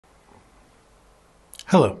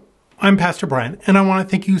Hello, I'm Pastor Brian, and I want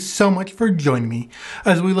to thank you so much for joining me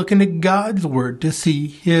as we look into God's Word to see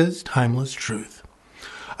His timeless truth.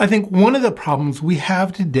 I think one of the problems we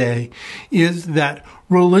have today is that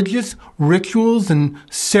religious rituals and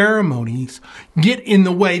ceremonies get in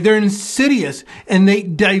the way. They're insidious, and they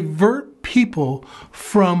divert people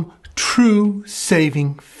from true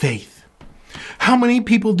saving faith. How many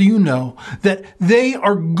people do you know that they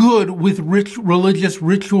are good with religious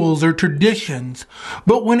rituals or traditions,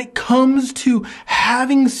 but when it comes to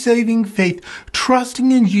having saving faith,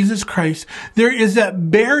 trusting in Jesus Christ, there is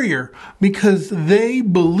that barrier because they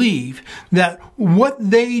believe that what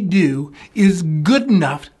they do is good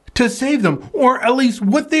enough to save them, or at least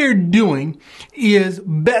what they're doing is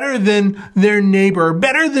better than their neighbor,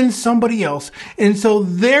 better than somebody else, and so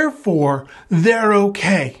therefore they're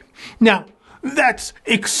okay. Now, that's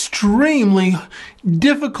extremely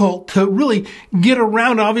difficult to really get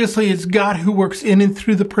around. Obviously, it's God who works in and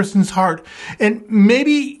through the person's heart. And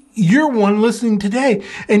maybe you're one listening today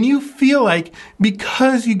and you feel like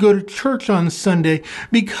because you go to church on Sunday,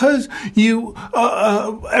 because you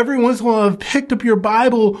every once in a while have picked up your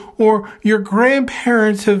Bible, or your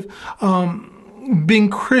grandparents have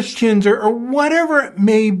being Christians, or whatever it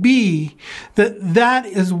may be, that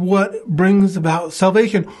is what brings about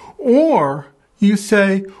salvation. Or you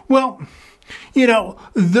say, well,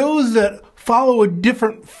 those that follow a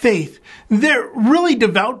different faith, they're really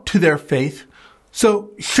devout to their faith. So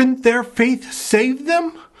shouldn't their faith save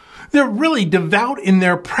them? They're really devout in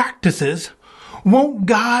their practices. Won't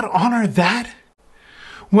God honor that?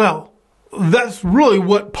 Well, that's really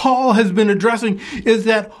what Paul has been addressing, is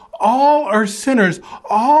that all are sinners.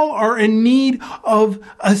 All are in need of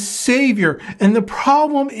a Savior. And the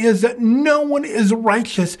problem is that no one is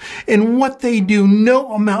righteous in what they do.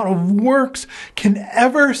 No amount of works can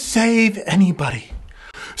ever save anybody.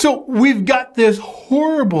 So we've got this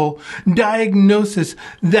horrible diagnosis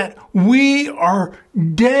that we are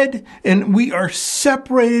dead and we are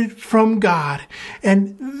separated from God.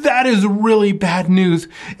 And that is really bad news.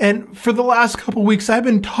 And for the last couple of weeks, I've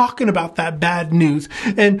been talking about that bad news.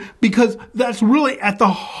 And because that's really at the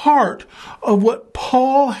heart of what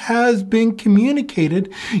Paul has been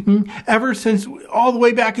communicated ever since all the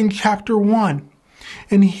way back in chapter 1.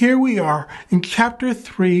 And here we are in chapter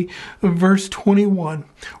 3, verse 21,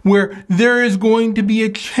 where there is going to be a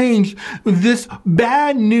change. This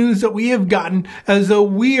bad news that we have gotten, as though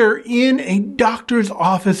we are in a doctor's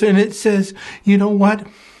office and it says, you know what?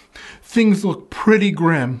 Things look pretty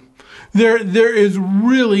grim. There is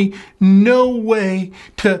really no way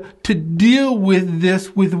to deal with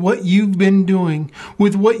this, with what you've been doing,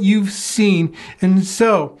 with what you've seen. And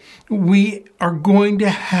so we are going to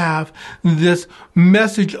have this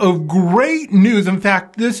message of great news. In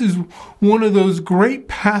fact, this is one of those great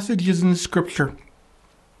passages in Scripture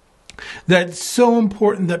that's so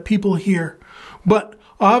important that people hear. But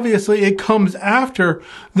obviously, it comes after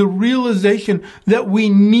the realization that we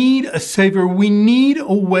need a Savior. We need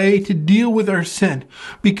a way to deal with our sin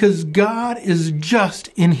because God is just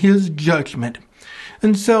in His judgment.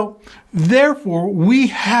 And so, therefore, we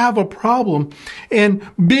have a problem, and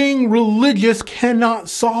being religious cannot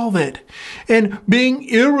solve it. And being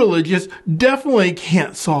irreligious definitely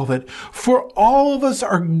can't solve it. For all of us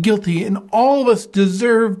are guilty, and all of us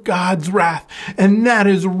deserve God's wrath. And that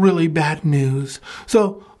is really bad news.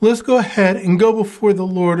 So, let's go ahead and go before the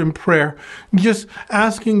Lord in prayer, just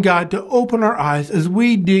asking God to open our eyes as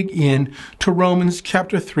we dig in to Romans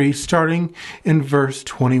chapter 3, starting in verse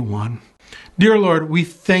 21. Dear Lord, we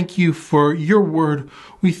thank you for your word.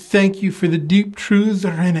 We thank you for the deep truths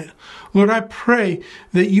that are in it. Lord, I pray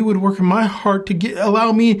that you would work in my heart to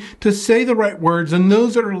allow me to say the right words, and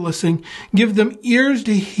those that are listening, give them ears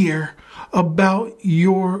to hear about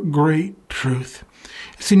your great truth.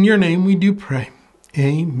 It's in your name we do pray.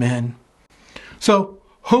 Amen. So,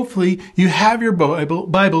 hopefully you have your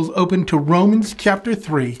Bibles open to Romans chapter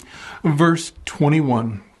 3, verse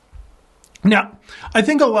 21. Now, I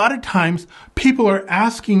think a lot of times people are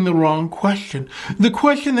asking the wrong question. The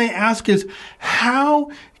question they ask is, how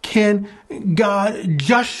can God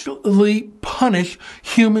justly punish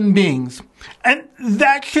human beings? And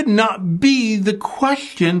that should not be the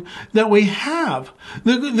question that we have.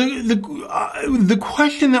 The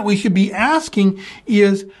question that we should be asking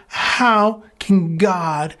is, how can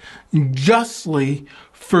God justly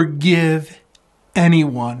forgive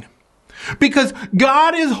anyone? Because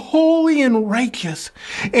God is holy and righteous,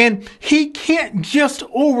 and He can't just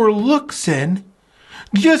overlook sin,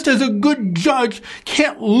 just as a good judge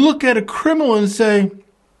can't look at a criminal and say,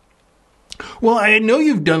 well, I know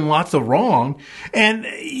you've done lots of wrong, and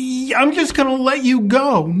I'm just going to let you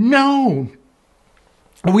go. No.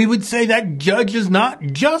 we would say that judge is not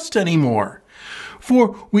just anymore.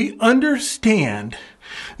 For we understand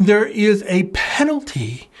there is a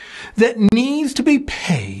penalty that needs to be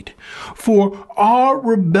paid for our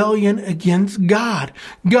rebellion against God.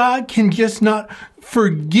 God can just not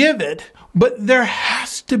forgive it, but there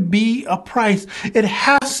has to be a price. It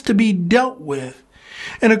has to be dealt with.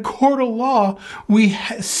 In a court of law, we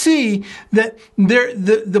see that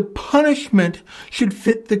the punishment should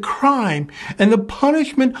fit the crime. And the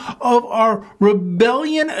punishment of our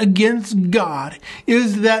rebellion against God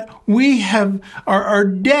is that we are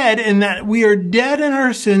dead, and that we are dead in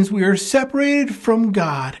our sins. We are separated from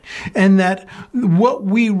God. And that what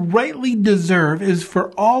we rightly deserve is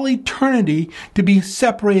for all eternity to be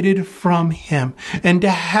separated from Him and to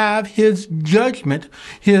have His judgment,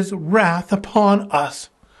 His wrath upon us.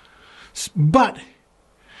 But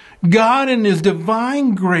God, in His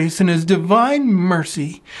divine grace and His divine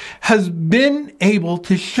mercy, has been able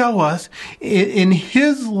to show us in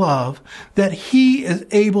His love that He is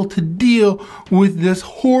able to deal with this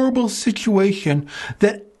horrible situation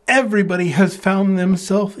that everybody has found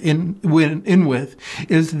themselves in with,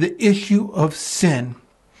 is the issue of sin.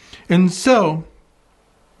 And so,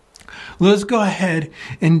 let's go ahead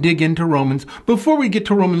and dig into Romans. Before we get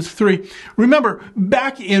to Romans 3, remember,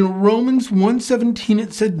 back in Romans 1:17,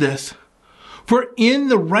 it said this: "For in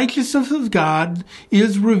the righteousness of God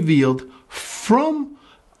is revealed from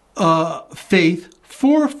faith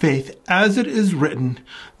for faith, as it is written,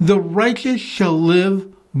 the righteous shall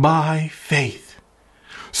live by faith."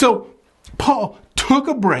 So, Paul took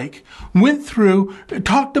a break, went through,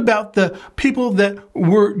 talked about the people that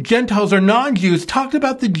were Gentiles or non-Jews, talked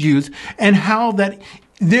about the Jews, and how that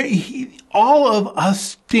all of us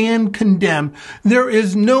stand condemned. There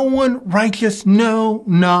is no one righteous, no,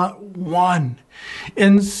 not one.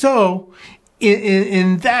 And so,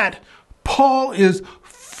 in that, Paul is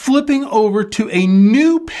flipping over to a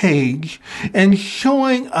new page and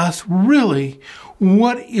showing us really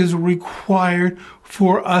what is required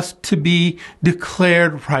for us to be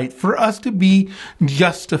declared right, for us to be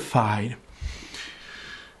justified.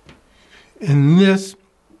 And this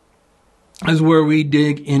is where we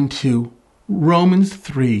dig into Romans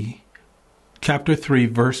 3, chapter 3,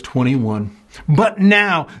 verse 21. But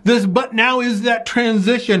now is that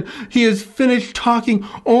transition. He has finished talking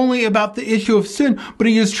only about the issue of sin, but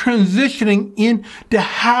he is transitioning into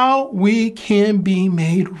how we can be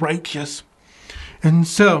made righteous. And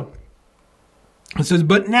so, it says,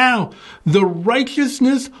 "But now the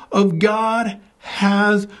righteousness of God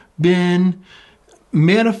has been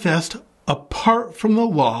manifest apart from the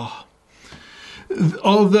law,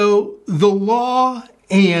 although the law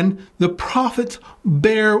and the prophets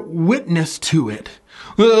bear witness to it."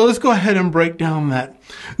 Let's go ahead and break down that.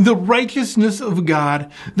 The righteousness of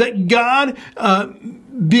God, that God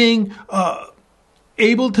being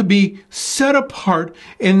able to be set apart,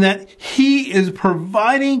 and that He is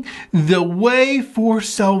providing the way for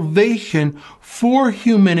salvation for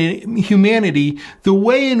humanity, the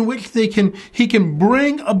way in which He can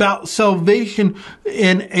bring about salvation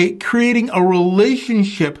and creating a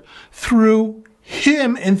relationship through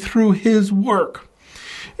Him and through His work.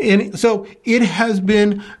 And so it has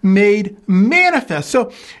been made manifest.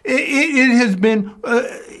 So it has been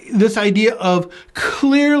this idea of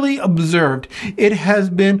clearly observed. It has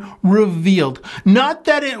been revealed. Not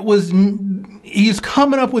that He's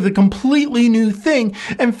coming up with a completely new thing.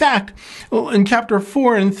 In fact, in chapter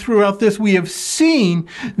 4 and throughout this, we have seen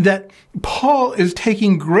that Paul is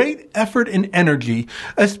taking great effort and energy,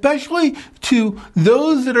 especially to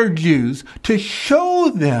those that are Jews, to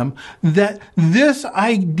show them that this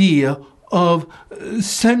idea of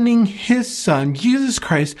sending His Son, Jesus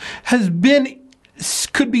Christ,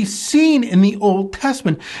 could be seen in the Old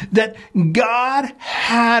Testament, that God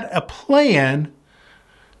had a plan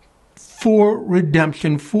for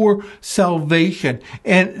redemption, for salvation.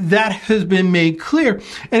 And that has been made clear.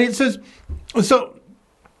 And it says, so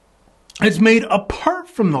it's made apart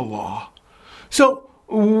from the law. So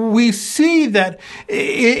we see that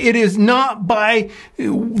it is not by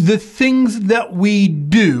the things that we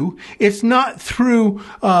do. It's not through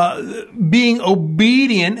being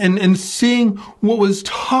obedient and seeing what was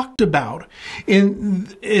talked about in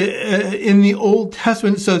the Old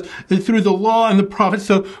Testament. So through the law and the prophets.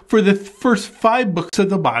 So for the first 5 books of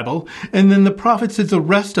the Bible, and then the prophets is the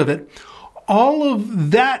rest of it. All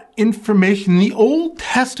of that information, the Old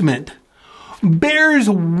Testament bears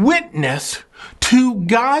witness to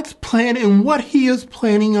God's plan and what he is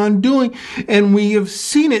planning on doing. And we have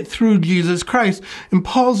seen it through Jesus Christ. And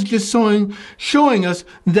Paul's just showing us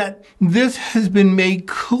that this has been made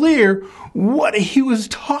clear what he was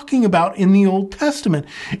talking about in the Old Testament.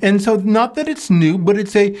 And so not that it's new, but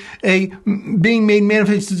it's a being made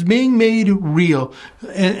manifest, it's being made real.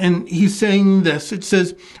 And he's saying this, it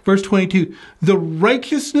says, verse 22, the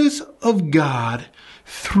righteousness of God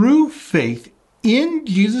through faith in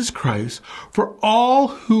Jesus Christ for all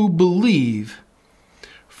who believe,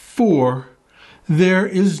 for there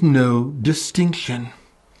is no distinction.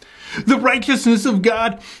 The righteousness of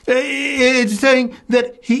God, it's saying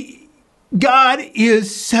that God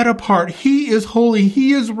is set apart. He is holy.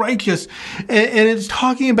 He is righteous. And it's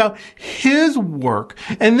talking about his work.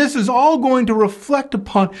 And this is all going to reflect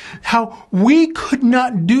upon how we could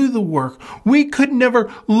not do the work. We could never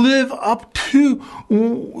live up to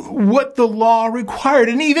what the law required.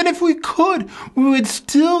 And even if we could, we would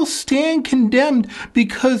still stand condemned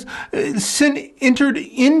because sin entered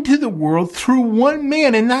into the world through one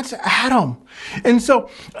man, and that's Adam. And so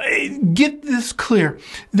get this clear,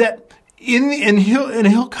 that and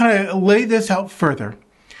he'll kind of lay this out further,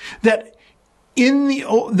 that in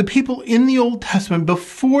the people in the Old Testament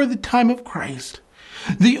before the time of Christ,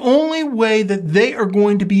 the only way that they are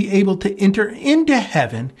going to be able to enter into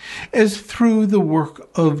heaven is through the work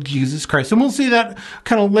of Jesus Christ. And we'll see that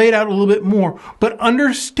kind of laid out a little bit more. But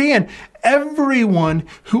understand, everyone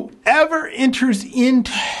who ever enters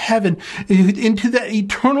into heaven, into that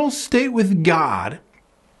eternal state with God,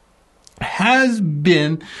 has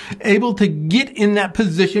been able to get in that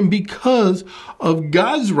position because of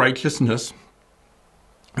God's righteousness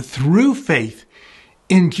through faith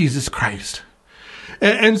in Jesus Christ.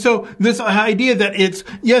 And so this idea that it's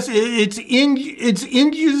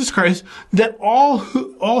in Jesus Christ that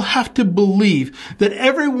all have to believe, that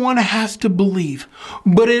everyone has to believe,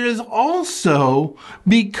 but it is also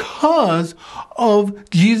because of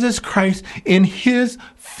Jesus Christ and his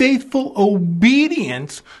faithful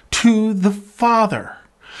obedience to the Father.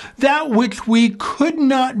 That which we could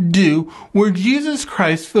not do, where Jesus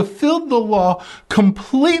Christ fulfilled the law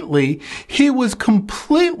completely. He was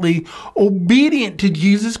completely obedient to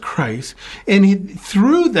Jesus Christ. And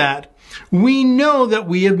through that, we know that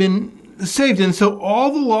we have been saved. And so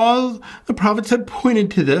all the laws, the prophets had pointed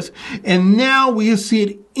to this. And now we see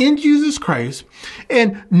it in Jesus Christ.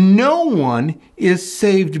 And no one is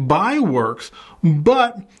saved by works,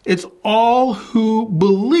 but it's all who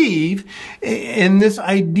believe. And this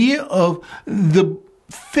idea of the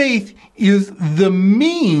faith is the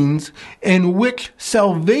means in which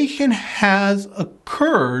salvation has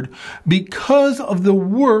occurred because of the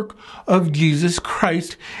work of Jesus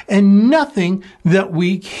Christ and nothing that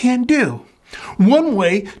we can do. One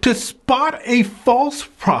way to spot a false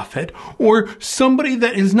prophet or somebody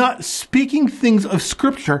that is not speaking things of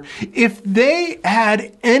Scripture, if they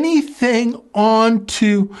add anything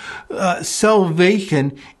onto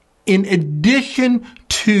salvation in addition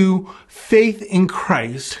to faith in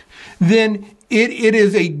Christ, then it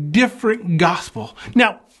is a different gospel.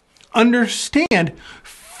 Now, understand,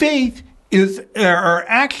 faith is our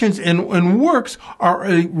actions and works are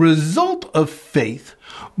a result of faith,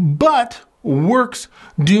 but works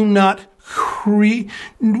do not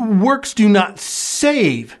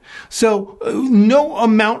save. So no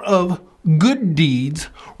amount of good deeds,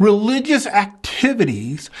 religious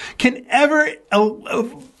activities can ever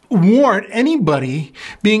warrant anybody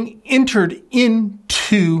being entered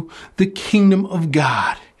into the kingdom of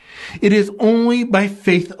God. It is only by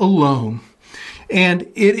faith alone. And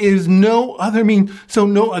it is no other means, so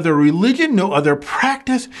no other religion, no other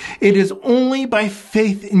practice. It is only by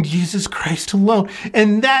faith in Jesus Christ alone.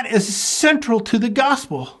 And that is central to the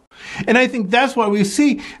gospel. And I think that's why we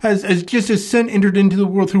see, as just as sin entered into the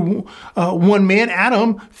world through one man,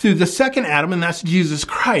 Adam, through the second Adam, and that's Jesus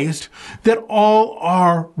Christ, that all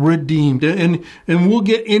are redeemed. And we'll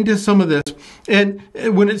get into some of this. And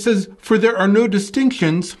when it says, for there are no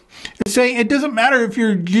distinctions, it's saying it doesn't matter if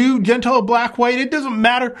you're Jew, Gentile, black, white. It doesn't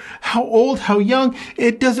matter how old, how young.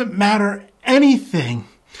 It doesn't matter anything.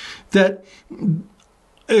 That, and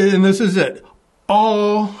this is it.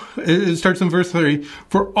 It starts in verse 30,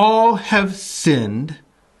 for all have sinned.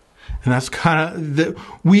 And that's kind of that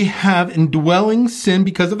we have indwelling sin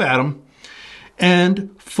because of Adam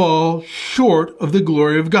and fall short of the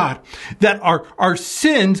glory of God. That our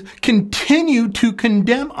sins continue to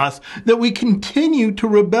condemn us, that we continue to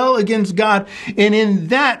rebel against God. And in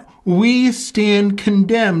that we stand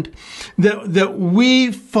condemned, that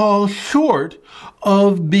we fall short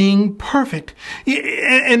of being perfect.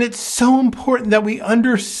 And it's so important that we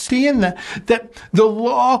understand that the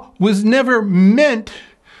law was never meant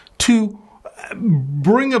to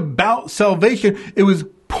bring about salvation. It was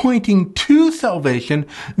pointing to salvation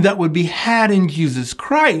that would be had in Jesus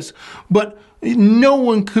Christ. But no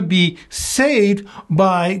one could be saved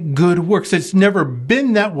by good works. It's never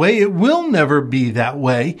been that way. It will never be that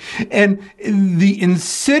way. And the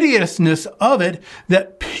insidiousness of it,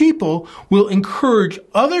 that people will encourage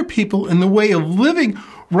other people in the way of living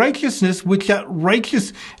righteousness, which that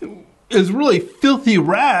righteous is really filthy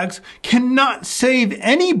rags, cannot save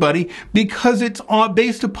anybody because it's all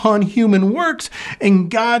based upon human works.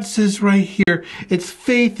 And God says right here, it's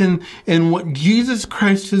faith in what Jesus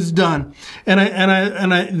Christ has done.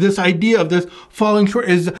 And this idea of this falling short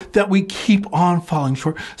is that we keep on falling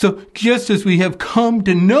short. So just as we have come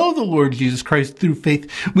to know the Lord Jesus Christ through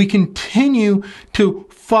faith, we continue to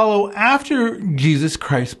follow after Jesus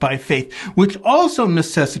Christ by faith, which also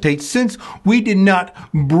necessitates, since we did not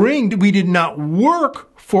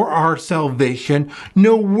work for our salvation,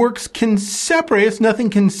 no works can separate us, nothing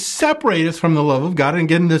can separate us from the love of God. And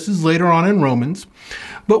again, this is later on in Romans.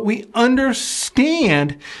 But we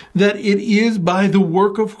understand that it is by the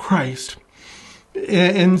work of Christ.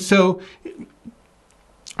 And so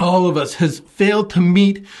all of us has failed to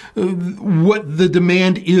meet what the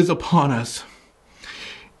demand is upon us,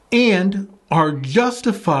 and are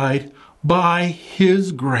justified by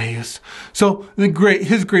His grace. So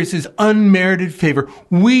His grace is unmerited favor.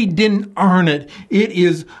 We didn't earn it. It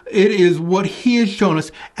is what He has shown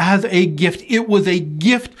us as a gift. It was a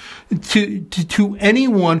gift to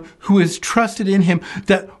anyone who has trusted in Him,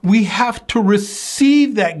 that we have to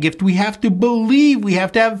receive that gift. We have to believe. We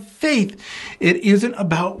have to have faith. It isn't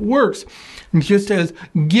about works. And just as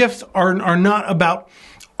gifts are not about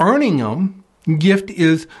earning them, gift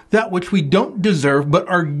is that which we don't deserve, but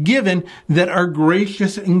are given, that are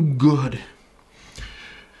gracious and good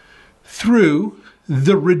through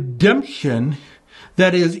the redemption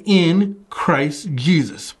that is in Christ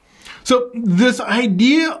Jesus. So this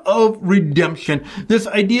idea of redemption, this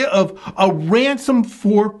idea of a ransom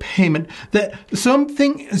for payment, that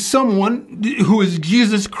someone who is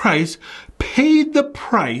Jesus Christ paid the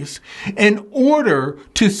price in order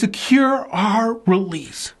to secure our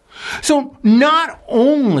release. So not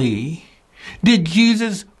only did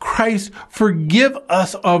Jesus Christ forgive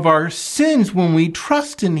us of our sins when we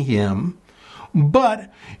trust in Him,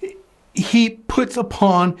 but He puts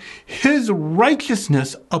upon His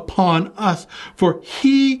righteousness upon us, for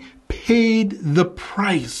He paid the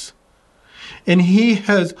price. And He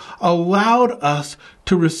has allowed us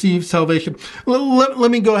to receive salvation.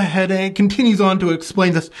 Let me go ahead, and it continues on to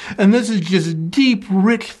explain this. And this is just deep,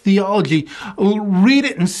 rich theology. Read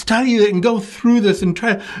it and study it and go through this and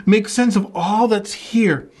try to make sense of all that's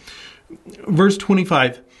here. Verse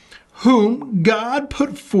 25, whom God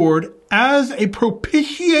put forward as a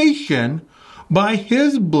propitiation by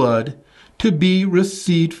His blood to be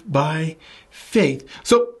received by faith.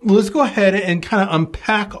 So let's go ahead and kind of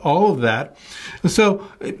unpack all of that. So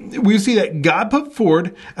we see that God put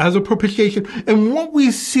forward as a propitiation. And what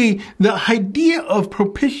we see, the idea of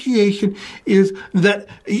propitiation is that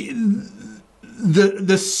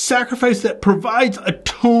the sacrifice that provides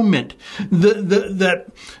atonement, that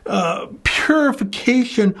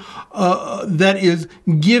purification that is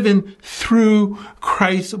given through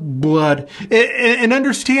Christ's blood, and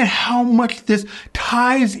understand how much this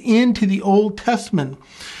ties into the Old Testament.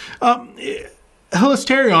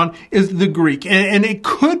 Hilasterion is the Greek, and it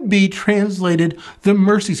could be translated the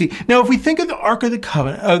mercy seat. Now, if we think of the Ark of the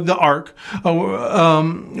Covenant,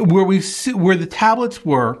 where the tablets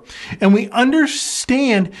were, and we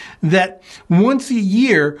understand that once a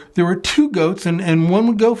year there were two goats, and one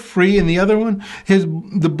would go free, and the other one,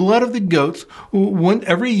 the blood of the goats,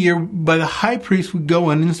 every year by the high priest would go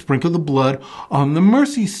in and sprinkle the blood on the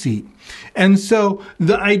mercy seat. And so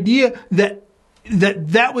the idea that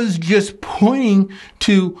was just pointing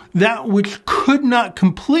to that which could not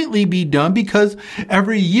completely be done, because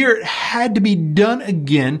every year it had to be done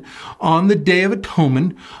again on the Day of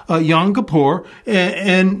Atonement, Yom Kippur.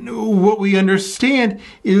 And what we understand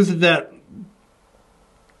is that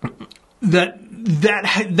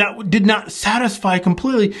did not satisfy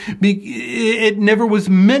completely. It never was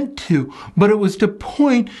meant to, but it was to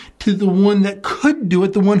point to the one that could do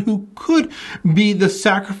it, the one who could be the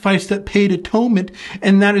sacrifice that paid atonement,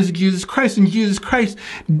 and that is Jesus Christ. And Jesus Christ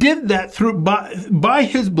did that by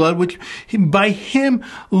His blood, which by Him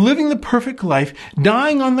living the perfect life,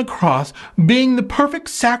 dying on the cross, being the perfect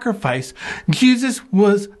sacrifice. Jesus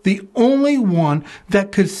was the only one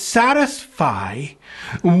that could satisfy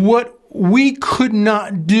what we could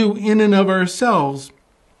not do in and of ourselves.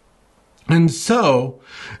 And so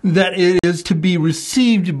that it is to be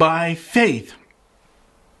received by faith,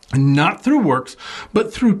 not through works,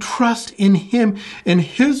 but through trust in him and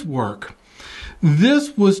his work.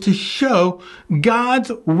 This was to show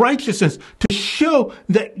God's righteousness, to show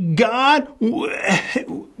that God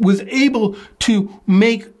was able to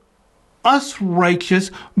make us righteous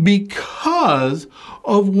because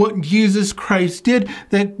of what Jesus Christ did,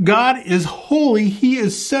 that God is holy, he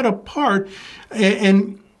is set apart,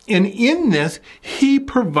 and in this, he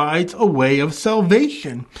provides a way of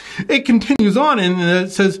salvation. It continues on and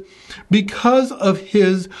it says, because of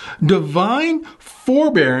his divine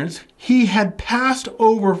forbearance, he had passed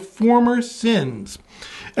over former sins.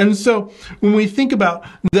 And so when we think about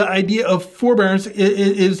the idea of forbearance, it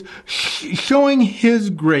is showing his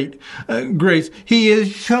great grace. He has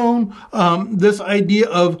shown this idea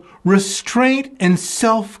of restraint and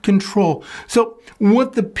self-control. So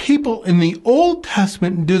what the people in the Old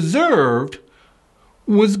Testament deserved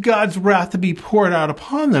was God's wrath to be poured out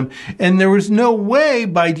upon them. And there was no way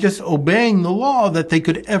by just obeying the law that they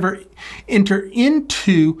could ever enter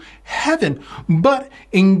into heaven. But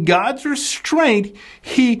in God's restraint,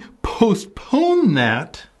 he postponed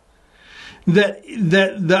that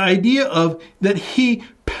the idea of that he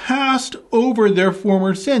passed over their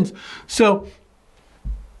former sins, so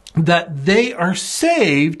that they are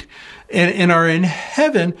saved and are in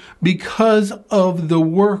heaven because of the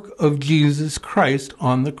work of Jesus Christ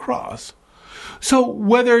on the cross. So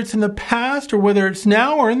whether it's in the past or whether it's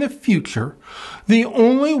now or in the future, the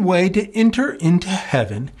only way to enter into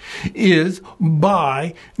heaven is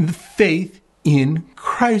by the faith in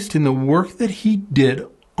Christ and the work that he did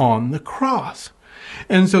on the cross.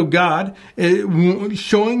 And so God,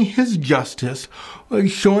 showing his justice,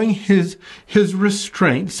 showing his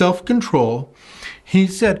restraint, self-control, he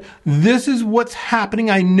said, this is what's happening.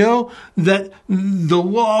 I know that the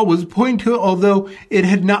law was pointing to it, although it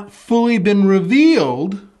had not fully been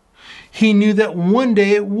revealed. He knew that one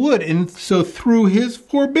day it would. And so through his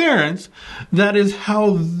forbearance, that is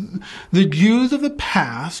how the Jews of the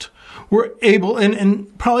past were able,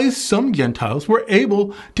 and probably some Gentiles, were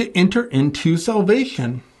able to enter into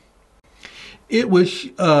salvation. It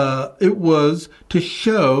was to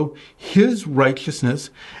show his righteousness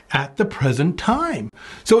at the present time.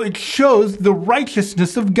 So it shows the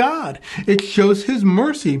righteousness of God. It shows his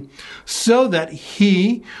mercy so that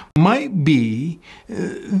he might be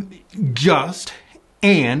just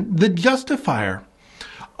and the justifier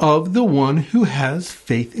of the one who has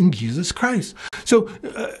faith in Jesus Christ. So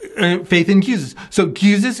faith in Jesus. So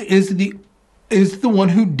Jesus is the one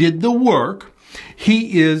who did the work.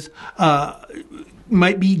 He is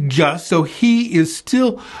might be just, so he is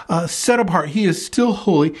still set apart. He is still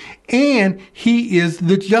holy, and he is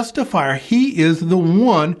the justifier. He is the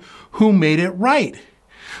one who made it right.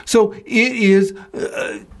 So it is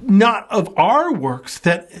not of our works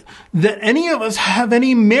that any of us have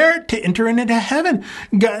any merit to enter into heaven.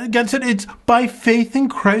 God said it's by faith in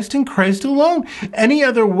Christ and Christ alone. Any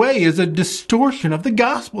other way is a distortion of the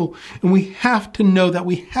gospel, and we have to know that.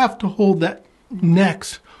 We have to hold that.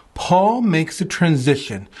 Next, Paul makes a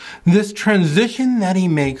transition. This transition that he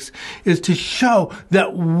makes is to show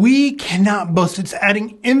that we cannot boast. It's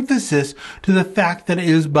adding emphasis to the fact that it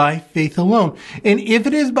is by faith alone. And if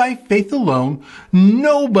it is by faith alone,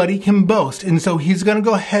 nobody can boast. And so he's going to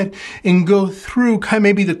go ahead and go through kind of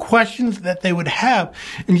maybe the questions that they would have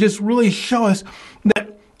and just really show us that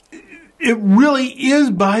it really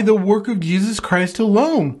is by the work of Jesus Christ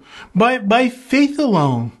alone, by faith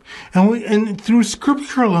alone, and through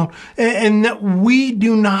Scripture alone, and that we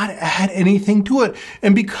do not add anything to it.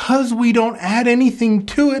 And because we don't add anything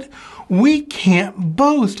to it, we can't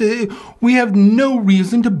boast. We have no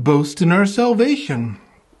reason to boast in our salvation.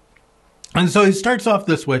 And so he starts off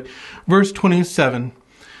this way, verse 27.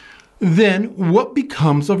 Then what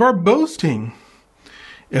becomes of our boasting?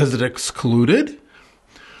 Is it excluded?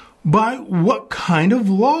 By what kind of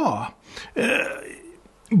law?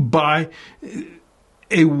 By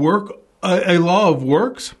a law of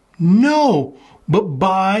works? No, but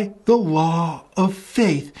by the law of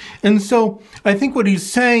faith. And so I think what he's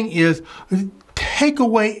saying is, take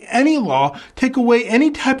away any law, take away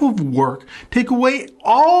any type of work, take away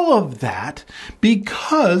all of that,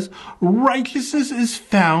 because righteousness is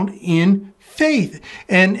found in faith.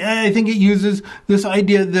 And I think it uses this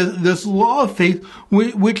idea, this law of faith,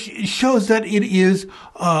 which shows that it is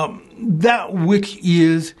that which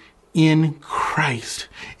is in Christ.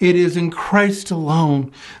 It is in Christ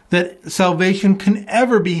alone that salvation can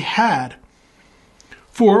ever be had.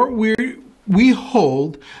 For we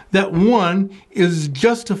hold that one is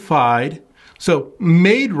justified, so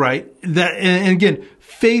made right, that, and again,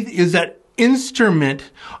 faith is that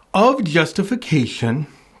instrument of justification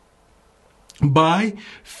by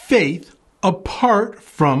faith apart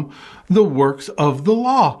from the works of the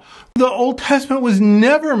law. The Old Testament was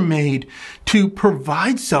never made to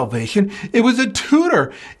provide salvation. It was a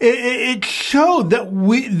tutor. It showed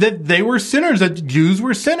that they were sinners, that the Jews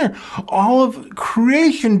were sinners. All of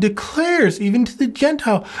creation declares, even to the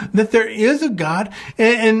Gentile, that there is a God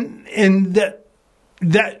and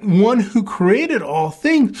that one who created all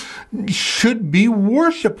things should be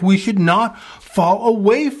worshipped. We should not fall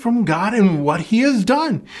away from God and what he has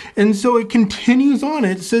done. And so it continues on.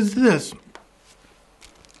 It says this.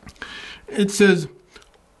 It says,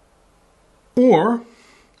 or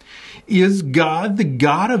is God the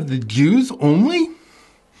God of the Jews only?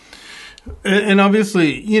 And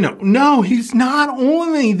obviously, no, he's not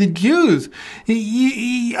only the Jews.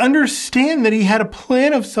 He understand that he had a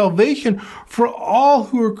plan of salvation for all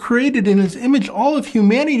who are created in his image, all of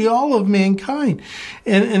humanity, all of mankind.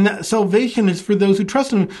 And that salvation is for those who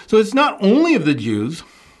trust in him. So it's not only of the Jews,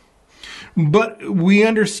 but we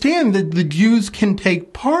understand that the Jews can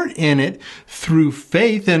take part in it through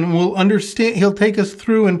faith, and we'll understand. He'll take us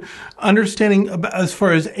through an understanding about, as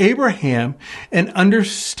far as Abraham, and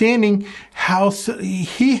understanding how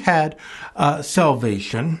he had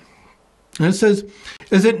salvation. And it says,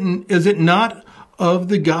 "Is it not of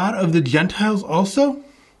the God of the Gentiles also?"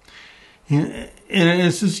 And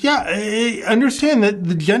it says, understand that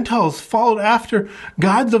the Gentiles followed after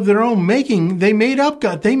gods of their own making. They made up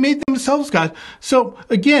God. They made themselves God. So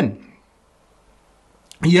again,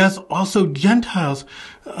 yes, also Gentiles,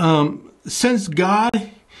 since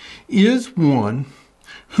God is one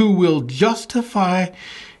who will justify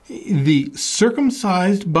the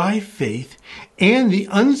circumcised by faith and the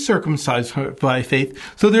uncircumcised by faith.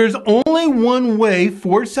 So there's only one way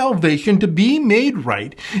for salvation to be made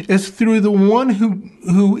right, is through the one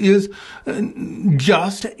who is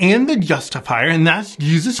just and the justifier, and that's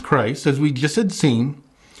Jesus Christ, as we just had seen.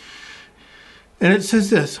 And it says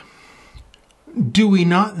this, do we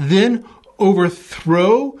not then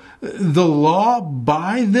overthrow the law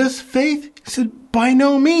by this faith? He said, by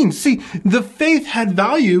no means. See, the faith had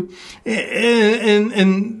value,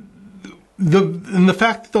 and the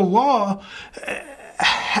fact that the law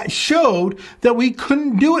showed that we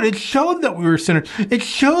couldn't do it. It showed that we were sinners. It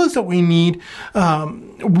shows that we need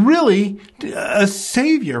really a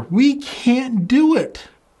Savior. We can't do it.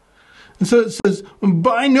 And so it says,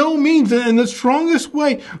 by no means, in the strongest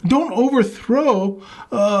way, don't overthrow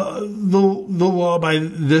the law by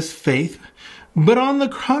this faith, but on the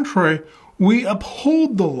contrary, we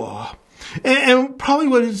uphold the law. And probably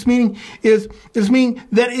what it's meaning is meaning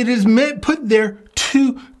that it is put there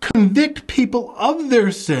to convict people of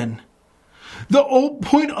their sin. The old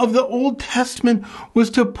point of the Old Testament was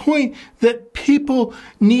to point that people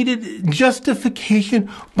needed justification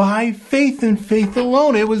by faith and faith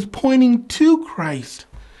alone. It was pointing to Christ.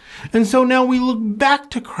 And so now we look back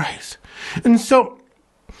to Christ. And so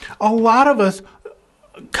a lot of us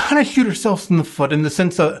kind of shoot ourselves in the foot in the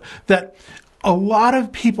sense of that a lot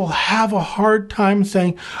of people have a hard time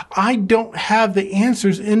saying, I don't have the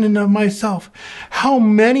answers in and of myself. How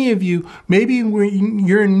many of you, maybe when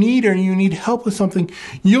you're in need or you need help with something,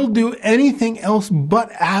 you'll do anything else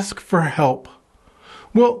but ask for help?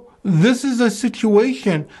 Well, this is a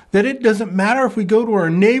situation that it doesn't matter if we go to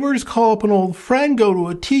our neighbors, call up an old friend, go to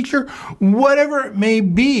a teacher, whatever it may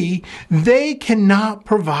be, they cannot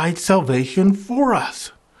provide salvation for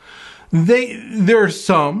us. There are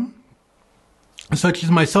some, such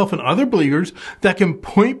as myself and other believers, that can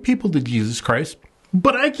point people to Jesus Christ,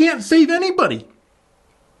 but I can't save anybody.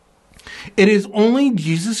 It is only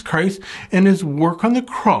Jesus Christ and his work on the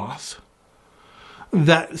cross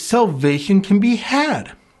that salvation can be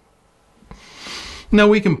had. Now,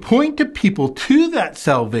 we can point to people to that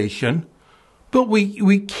salvation, but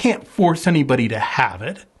we can't force anybody to have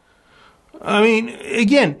it. I mean,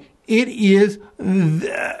 again, it is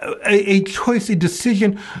a choice, a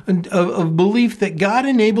decision of belief that God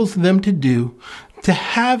enables them to do, to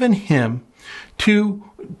have in him, to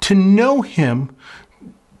know him,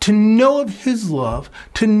 to know of his love,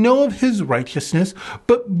 to know of his righteousness.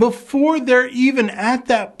 But before they're even at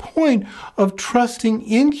that point of trusting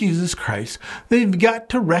in Jesus Christ, they've got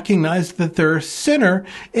to recognize that they're a sinner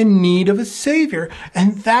in need of a Savior.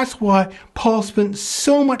 And that's why Paul spent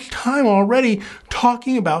so much time already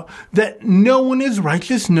talking about that no one is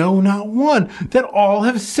righteous, no, not one, that all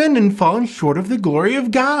have sinned and fallen short of the glory of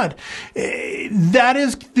God. That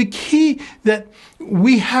is the key, that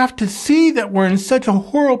we have to see that we're in such a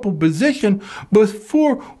horrible position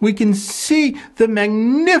before we can see the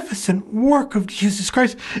magnificent work of Jesus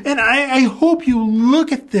Christ. And I hope you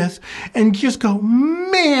look at this and just go,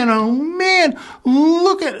 man, oh man,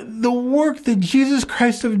 look at the work that Jesus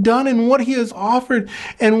Christ has done and what he has offered.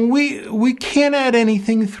 And we can't add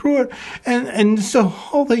anything through it. And so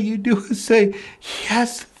all that you do is say,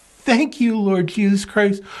 yes, thank you, Lord Jesus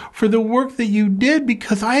Christ, for the work that you did,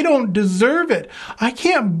 because I don't deserve it. I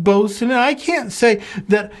can't boast in it. I can't say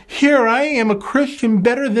that here I am a Christian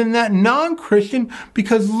better than that non-Christian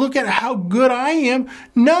because look at how good I am.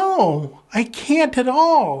 No, I can't at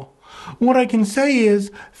all. What I can say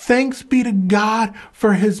is, thanks be to God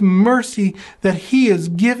for his mercy that he has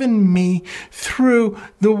given me through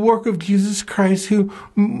the work of Jesus Christ, who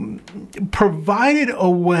provided a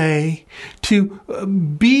way to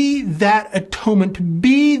be that atonement, to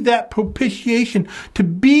be that propitiation, to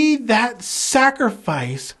be that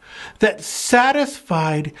sacrifice that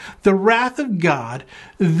satisfied the wrath of God,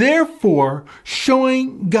 therefore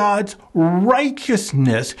showing God's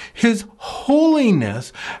righteousness, his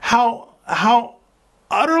holiness, how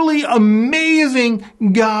utterly amazing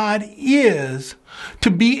God is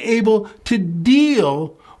to be able to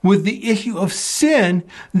deal with the issue of sin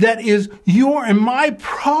that is your and my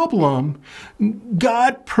problem.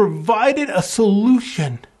 God provided a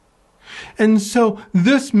solution. And so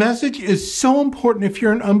this message is so important if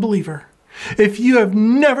you're an unbeliever. If you have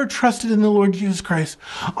never trusted in the Lord Jesus Christ,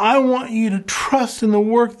 I want you to trust in the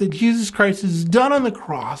work that Jesus Christ has done on the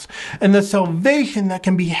cross and the salvation that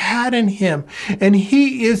can be had in him. And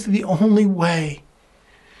he is the only way.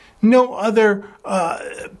 No other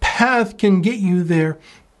path can get you there.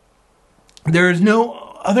 There is no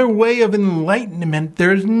other way of enlightenment.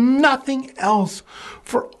 There is nothing else,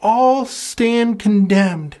 for all stand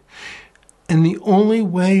condemned. And the only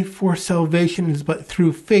way for salvation is but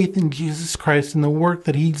through faith in Jesus Christ and the work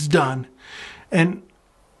that he's done. And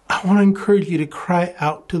I want to encourage you to cry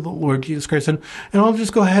out to the Lord Jesus Christ. And I'll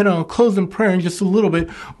just go ahead and I'll close in prayer in just a little bit.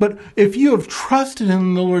 But if you have trusted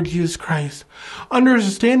in the Lord Jesus Christ,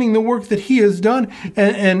 understanding the work that he has done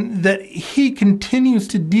and that he continues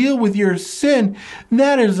to deal with your sin,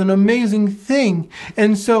 that is an amazing thing.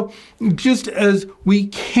 And so just as we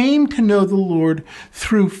came to know the Lord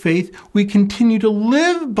through faith, we continue to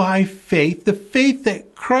live by faith, the faith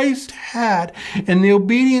that Christ had and the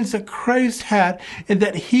obedience that Christ had, and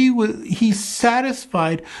that he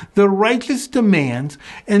satisfied the righteous demands.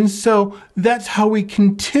 And so that's how we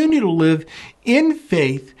continue to live in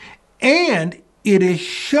faith. And it is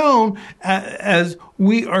shown as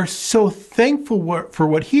we are so thankful for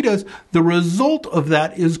what he does. The result of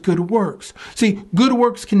that is good works. See, good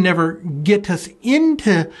works can never get us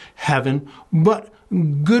into heaven, but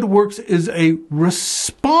good works is a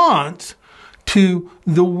response to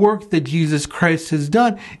the work that Jesus Christ has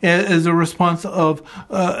done, as a response of,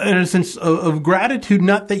 in a sense of gratitude,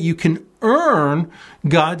 not that you can earn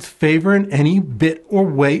God's favor in any bit or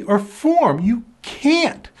way or form. You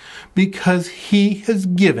can't, because he has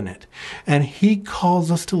given it, and he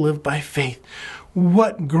calls us to live by faith.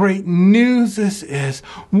 What great news this is.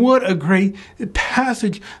 What a great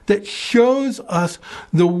passage that shows us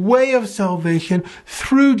the way of salvation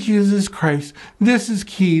through Jesus Christ. This is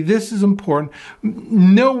key. This is important.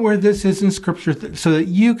 Know where this is in Scripture so that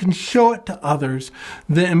you can show it to others,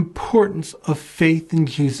 the importance of faith in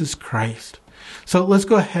Jesus Christ. So let's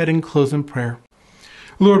go ahead and close in prayer.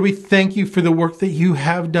 Lord, we thank you for the work that you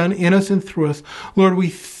have done in us and through us. Lord, we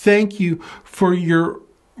thank you for you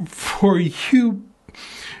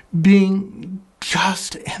being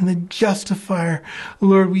just and the justifier.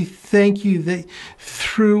 Lord, we thank you that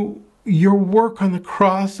through your work on the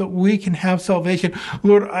cross that we can have salvation.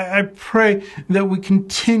 Lord, I pray that we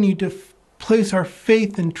continue to place our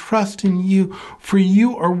faith and trust in you, for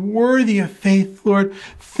you are worthy of faith. Lord,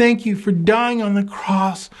 thank you for dying on the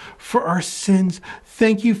cross for our sins.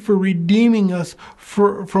 Thank you for redeeming us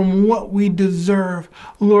from what we deserve.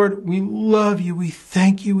 Lord, we love you. We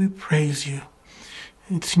thank you. We praise you.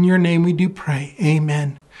 It's in your name we do pray.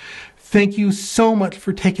 Amen. Thank you so much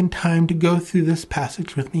for taking time to go through this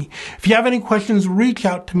passage with me. If you have any questions, reach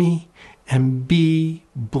out to me and be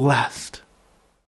blessed.